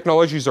those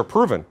technologies are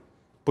proven,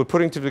 but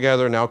putting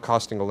together now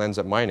costing a lens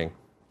at mining,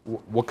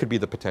 what could be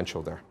the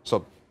potential there?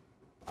 So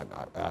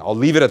I'll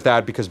leave it at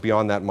that, because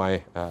beyond that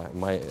my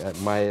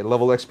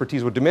level of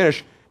expertise would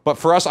diminish. But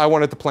for us, I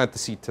wanted to plant the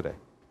seed today.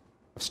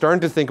 I'm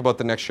starting to think about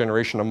the next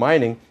generation of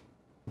mining.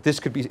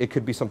 It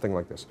could be something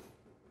like this.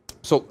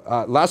 So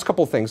last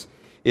couple of things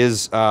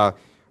is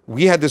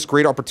we had this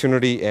great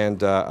opportunity and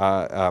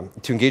to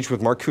engage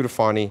with Mark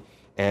Cutifani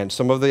and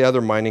some of the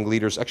other mining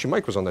leaders. Actually,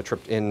 Mike was on that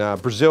trip in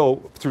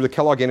Brazil through the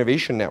Kellogg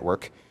Innovation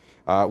Network.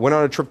 Went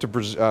on a trip to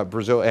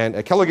Brazil,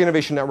 and Kellogg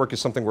Innovation Network is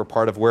something we're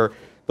part of, where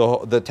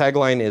the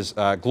tagline is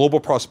global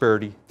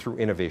prosperity through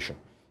innovation.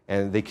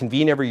 And they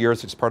convene every year.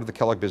 It's part of the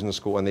Kellogg Business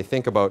School, and they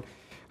think about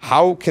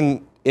how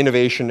can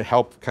innovation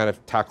help kind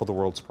of tackle the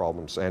world's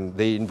problems. And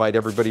they invite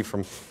everybody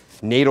from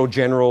NATO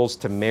generals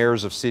to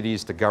mayors of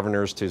cities to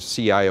governors to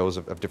CIOs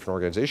of different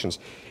organizations.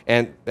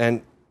 And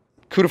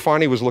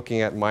Cutifani was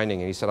looking at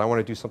mining, and he said, I want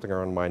to do something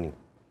around mining.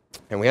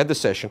 And we had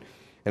this session,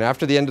 and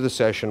after the end of the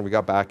session, we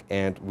got back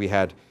and we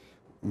had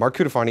Mark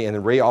Cutifani and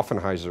then Ray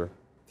Offenheiser,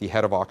 the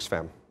head of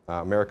Oxfam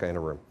America, in a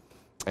room.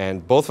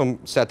 And both of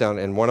them sat down,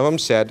 and one of them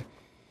said,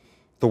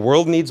 the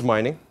world needs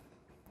mining.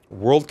 The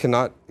world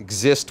cannot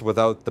exist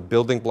without the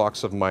building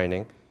blocks of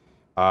mining.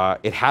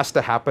 It has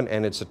to happen,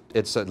 and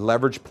it's a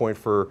leverage point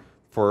for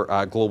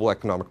global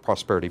economic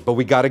prosperity. But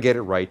we got to get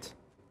it right,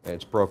 and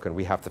it's broken.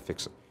 We have to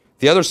fix it.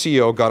 The other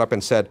CEO got up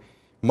and said,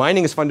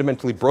 mining is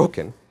fundamentally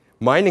broken.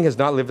 Mining has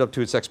not lived up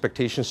to its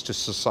expectations to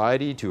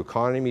society, to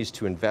economies,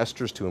 to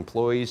investors, to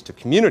employees, to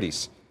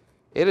communities.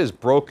 It is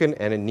broken,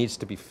 and it needs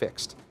to be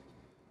fixed.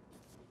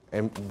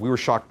 And we were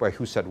shocked by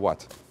who said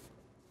what.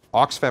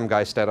 Oxfam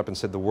guy stood up and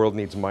said the world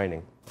needs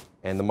mining.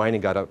 And the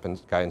mining guy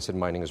and said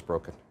mining is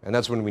broken. And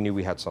that's when we knew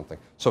we had something.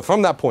 So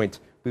from that point,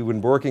 we've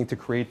been working to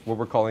create what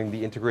we're calling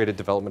the Integrated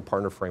Development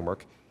Partner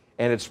Framework.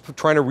 And it's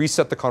trying to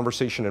reset the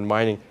conversation in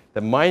mining,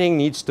 that mining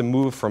needs to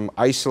move from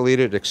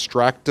isolated,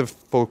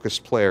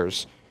 extractive-focused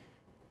players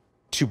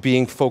to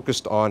being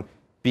focused on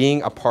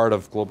being a part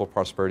of global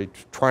prosperity,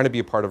 trying to be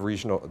a part of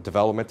regional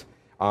development.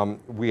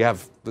 We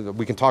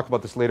can talk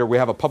about this later. We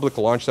have a public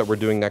launch that we're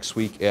doing next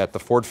week at the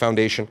Ford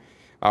Foundation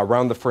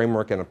around the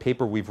framework and a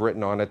paper we've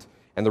written on it.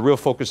 And the real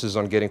focus is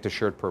on getting to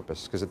shared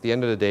purpose. Because at the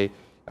end of the day,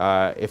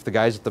 if the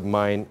guys at the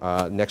mine,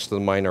 next to the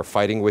mine, are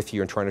fighting with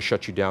you and trying to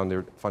shut you down,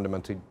 they're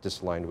fundamentally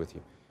disaligned with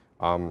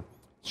you.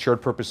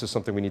 Shared purpose is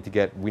something we need to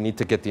get. We need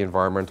to get the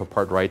environmental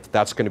part right.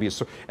 That's going to be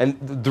and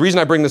the reason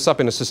I bring this up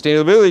in a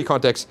sustainability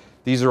context,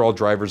 these are all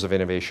drivers of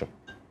innovation.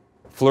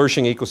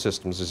 Flourishing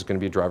ecosystems is going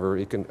to be a driver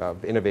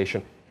of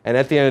innovation. And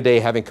at the end of the day,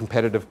 having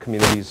competitive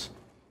communities,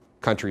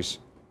 countries,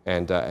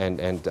 and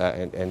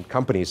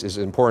companies is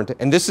important.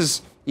 And this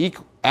is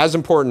as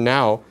important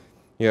now.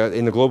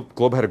 In the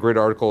Globe had a great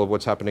article of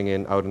what's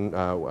happening out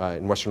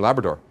in Western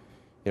Labrador.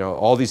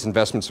 All these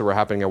investments that were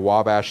happening at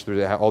Wabash,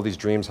 all these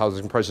dreams,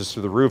 housing prices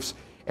through the roofs,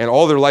 and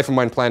all their life of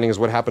mine planning is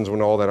what happens when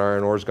all that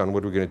iron ore is gone.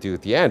 What are we going to do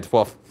at the end?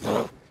 Well,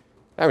 I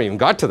haven't even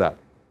got to that.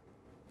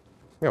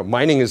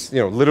 Mining is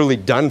literally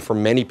done for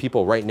many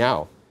people right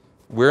now.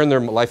 Where in their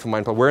life of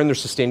mine plan, where in their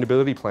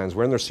sustainability plans,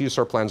 where in their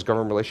CSR plans,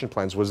 government relation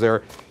plans, was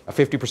there a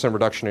 50%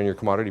 reduction in your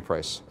commodity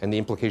price and the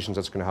implications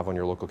that's going to have on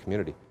your local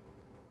community?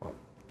 Well,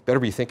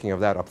 better be thinking of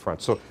that up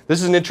front. So this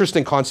is an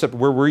interesting concept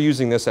where we're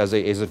using this as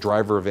a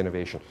driver of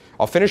innovation.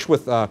 I'll finish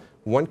with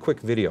one quick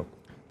video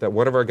that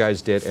one of our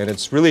guys did, and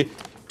it's really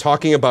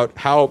talking about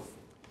how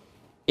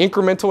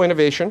incremental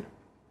innovation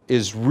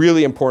is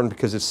really important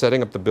because it's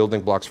setting up the building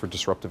blocks for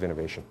disruptive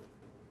innovation.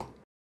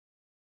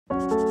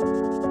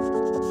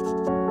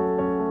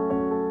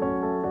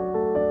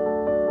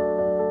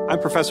 I'm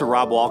Professor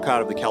Rob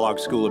Walcott of the Kellogg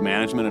School of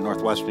Management at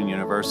Northwestern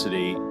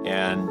University,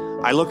 and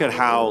I look at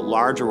how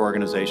larger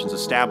organizations,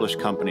 established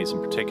companies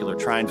in particular,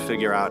 try and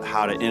figure out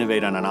how to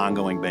innovate on an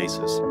ongoing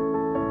basis.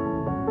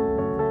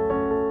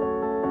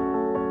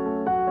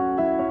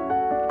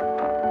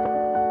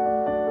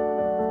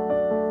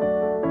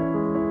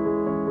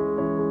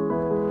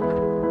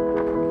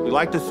 We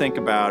like to think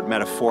about,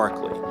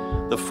 metaphorically,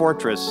 the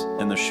fortress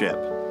and the ship.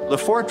 The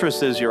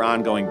fortress is your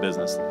ongoing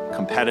business,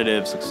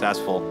 competitive,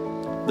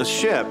 successful. The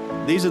ship,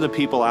 these are the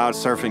people out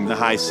surfing the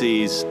high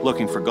seas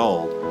looking for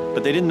gold,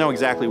 but they didn't know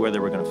exactly where they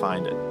were going to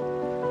find it.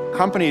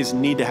 Companies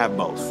need to have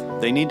both.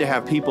 They need to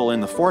have people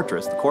in the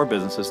fortress, the core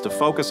businesses, to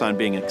focus on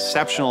being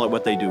exceptional at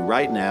what they do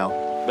right now,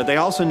 but they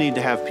also need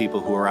to have people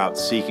who are out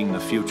seeking the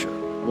future.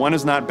 One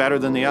is not better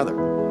than the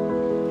other.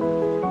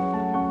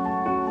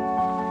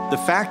 The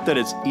fact that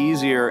it's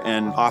easier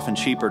and often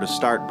cheaper to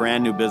start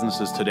brand new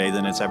businesses today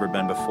than it's ever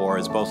been before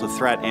is both a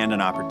threat and an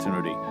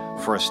opportunity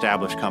for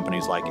established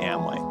companies like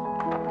Amway.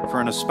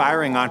 For an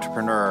aspiring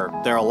entrepreneur,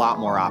 there are a lot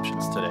more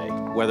options today.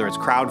 Whether it's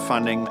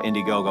crowdfunding,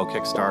 Indiegogo,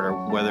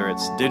 Kickstarter, whether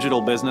it's digital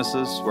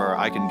businesses where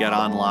I can get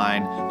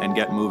online and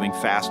get moving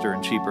faster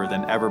and cheaper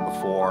than ever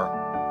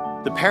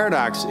before. The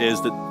paradox is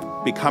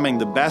that becoming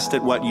the best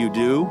at what you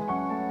do,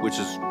 which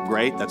is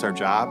great, that's our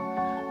job,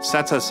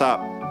 sets us up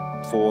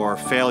for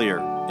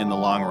failure in the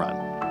long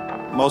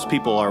run. Most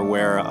people are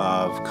aware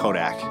of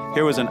Kodak.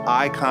 Here was an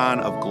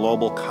icon of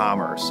global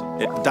commerce.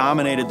 It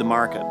dominated the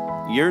market.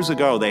 Years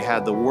ago, they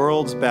had the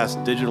world's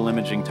best digital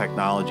imaging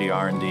technology,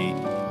 R&D.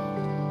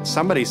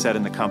 Somebody said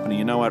in the company,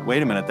 you know what,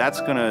 wait a minute,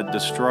 that's going to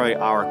destroy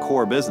our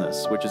core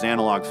business, which is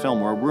analog film,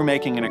 where we're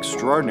making an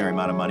extraordinary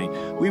amount of money.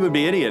 We would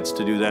be idiots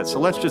to do that, so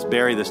let's just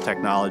bury this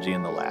technology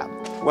in the lab.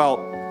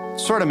 Well,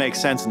 sort of makes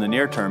sense in the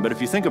near term, but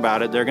if you think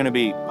about it, there are going to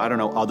be, I don't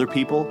know, other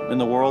people in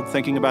the world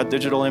thinking about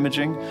digital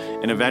imaging,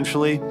 and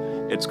eventually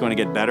it's going to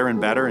get better and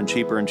better and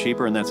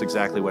cheaper, and that's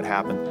exactly what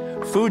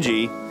happened.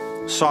 Fuji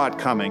saw it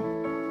coming,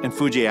 and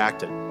Fuji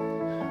acted.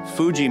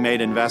 Fuji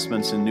made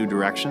investments in new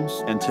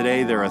directions, and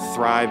today they're a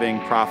thriving,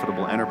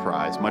 profitable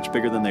enterprise, much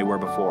bigger than they were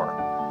before.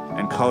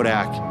 And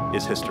Kodak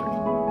is history.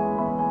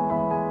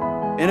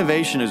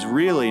 Innovation is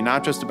really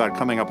not just about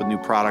coming up with new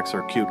products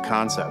or cute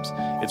concepts.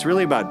 It's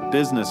really about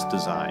business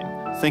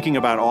design, thinking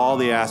about all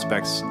the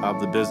aspects of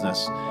the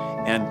business.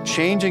 And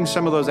changing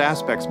some of those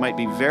aspects might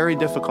be very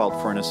difficult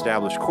for an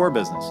established core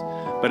business,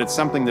 but it's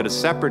something that a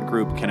separate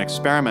group can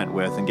experiment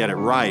with and get it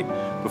right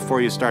before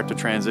you start to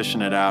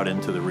transition it out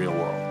into the real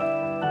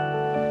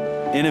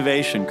world.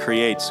 Innovation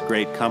creates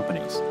great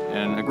companies,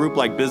 and a group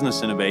like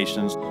Business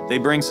Innovations, they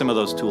bring some of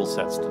those tool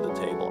sets to the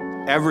table.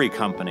 Every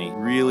company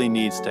really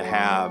needs to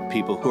have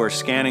people who are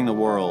scanning the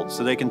world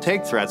so they can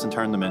take threats and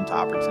turn them into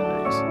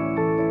opportunities.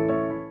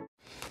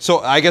 So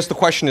I guess the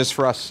question is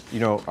for us,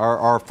 you know,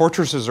 our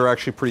fortresses are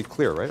actually pretty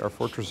clear, right? Our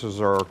fortresses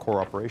are our core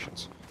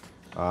operations.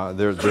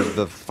 They're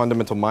the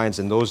fundamental mines,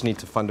 and those need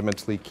to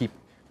fundamentally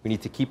we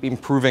need to keep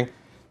improving.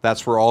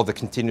 That's where all the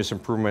continuous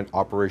improvement,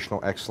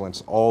 operational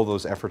excellence, all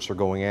those efforts are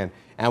going in.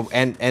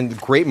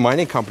 And great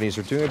mining companies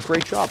are doing a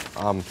great job.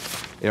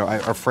 You know,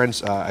 our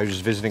friends, I was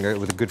visiting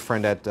with a good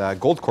friend at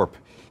Goldcorp.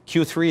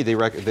 Q3,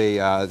 the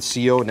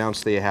CEO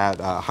announced they had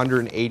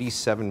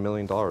 $187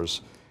 million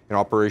in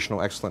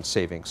operational excellence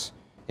savings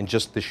in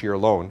just this year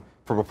alone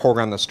from a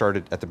program that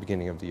started at the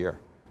beginning of the year.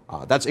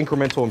 That's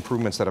incremental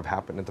improvements that have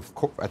happened at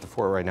the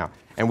fore right now.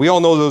 And we all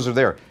know those are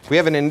there. We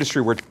have an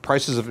industry where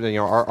prices of, you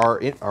know,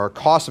 our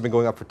costs have been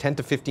going up for 10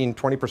 to 15,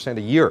 20%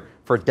 a year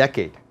for a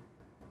decade.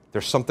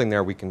 There's something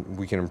there we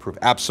can improve,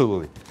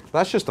 absolutely. But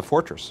that's just the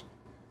fortress.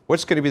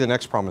 What's going to be the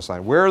next promised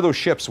land? Where are those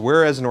ships?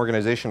 Where as an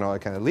organization, I'll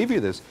kind of leave you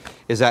this,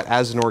 is that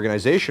as an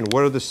organization,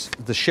 what are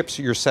the ships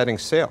you're setting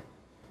sail?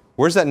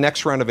 Where's that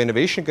next round of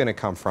innovation going to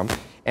come from?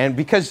 And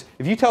because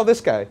if you tell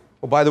this guy,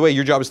 well, by the way,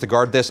 your job is to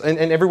guard this, and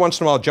every once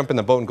in a while jump in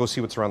the boat and go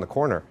see what's around the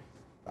corner,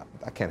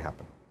 that can't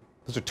happen.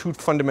 Those are two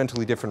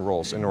fundamentally different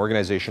roles in an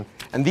organization.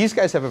 And these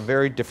guys have a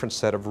very different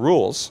set of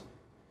rules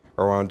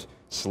around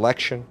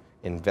selection,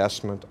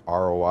 investment,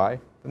 ROI,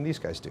 than these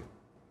guys do.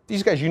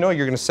 These guys, you know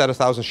you're going to set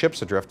 1,000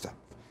 ships adrift.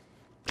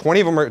 20%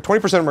 of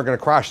them are going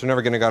to crash. They're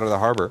never going to get out of the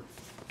harbor.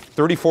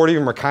 30, 40 of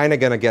them are kind of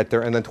going to get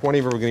there, and then 20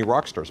 of them are going to be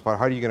rock stars. But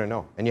how are you going to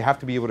know? And you have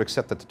to be able to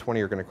accept that the 20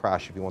 are going to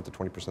crash if you want the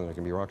 20% that are going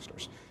to be rock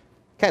stars.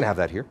 Can't have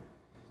that here.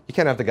 You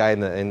can't have the guy in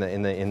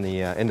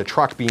the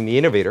truck being the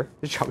innovator.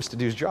 His job is to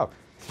do his job.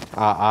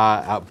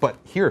 But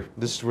here,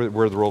 this is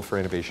where the role for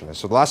innovation is.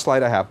 So the last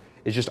slide I have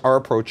is just our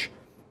approach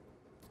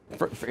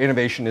for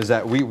innovation is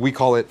that we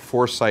call it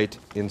foresight,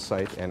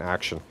 insight, and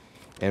action.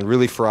 And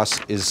really for us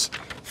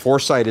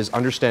foresight is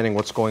understanding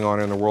what's going on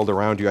in the world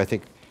around you. I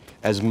think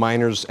as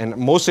miners, and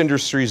most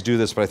industries do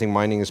this, but I think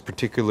mining is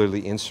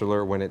particularly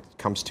insular when it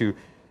comes to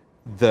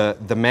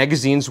the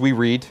magazines we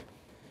read,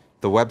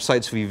 the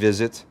websites we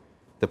visit,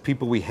 the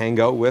people we hang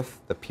out with,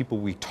 the people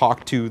we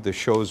talk to, the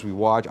shows we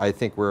watch. I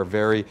think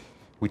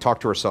we talk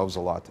to ourselves a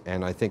lot.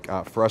 And I think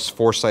for us,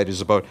 foresight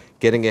is about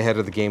getting ahead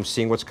of the game,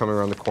 seeing what's coming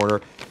around the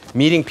corner,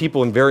 meeting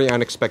people in very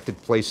unexpected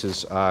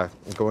places,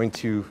 going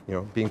to, you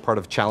know, being part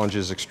of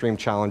challenges, extreme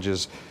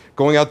challenges,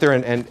 going out there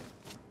and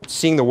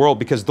seeing the world,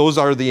 because those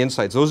are the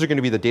insights. Those are going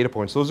to be the data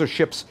points. Those are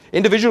ships.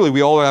 Individually,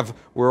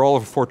 we're all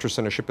a fortress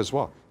and a ship as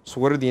well.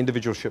 So what are the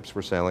individual ships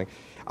we're sailing?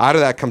 Out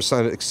of that comes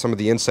some of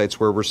the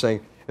insights where we're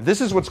saying, if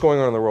this is what's going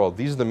on in the world,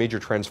 these are the major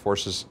trends,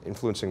 forces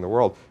influencing the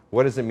world,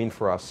 what does it mean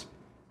for us?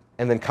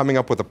 And then coming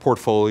up with a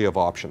portfolio of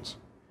options.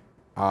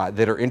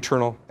 that are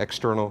internal,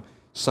 external,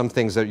 some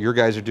things that your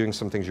guys are doing,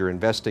 some things you're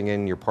investing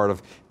in, you're part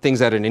of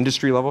things at an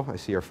industry level. I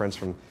see our friends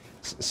from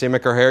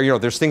CIMIC are here. You know,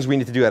 there's things we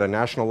need to do at a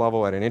national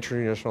level, at an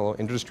international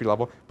industry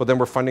level, but then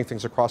we're funding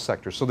things across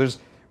sectors. So there's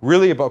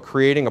really about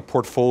creating a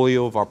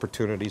portfolio of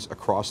opportunities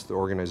across the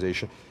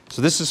organization.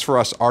 So this is for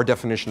us, our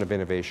definition of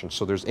innovation.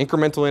 So there's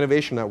incremental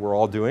innovation that we're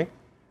all doing,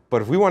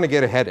 but if we want to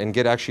get ahead and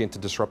get actually into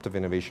disruptive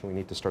innovation, we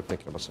need to start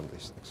thinking about some of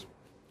these things.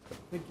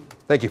 Thank you.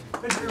 Thank you.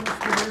 Thank you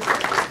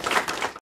very much.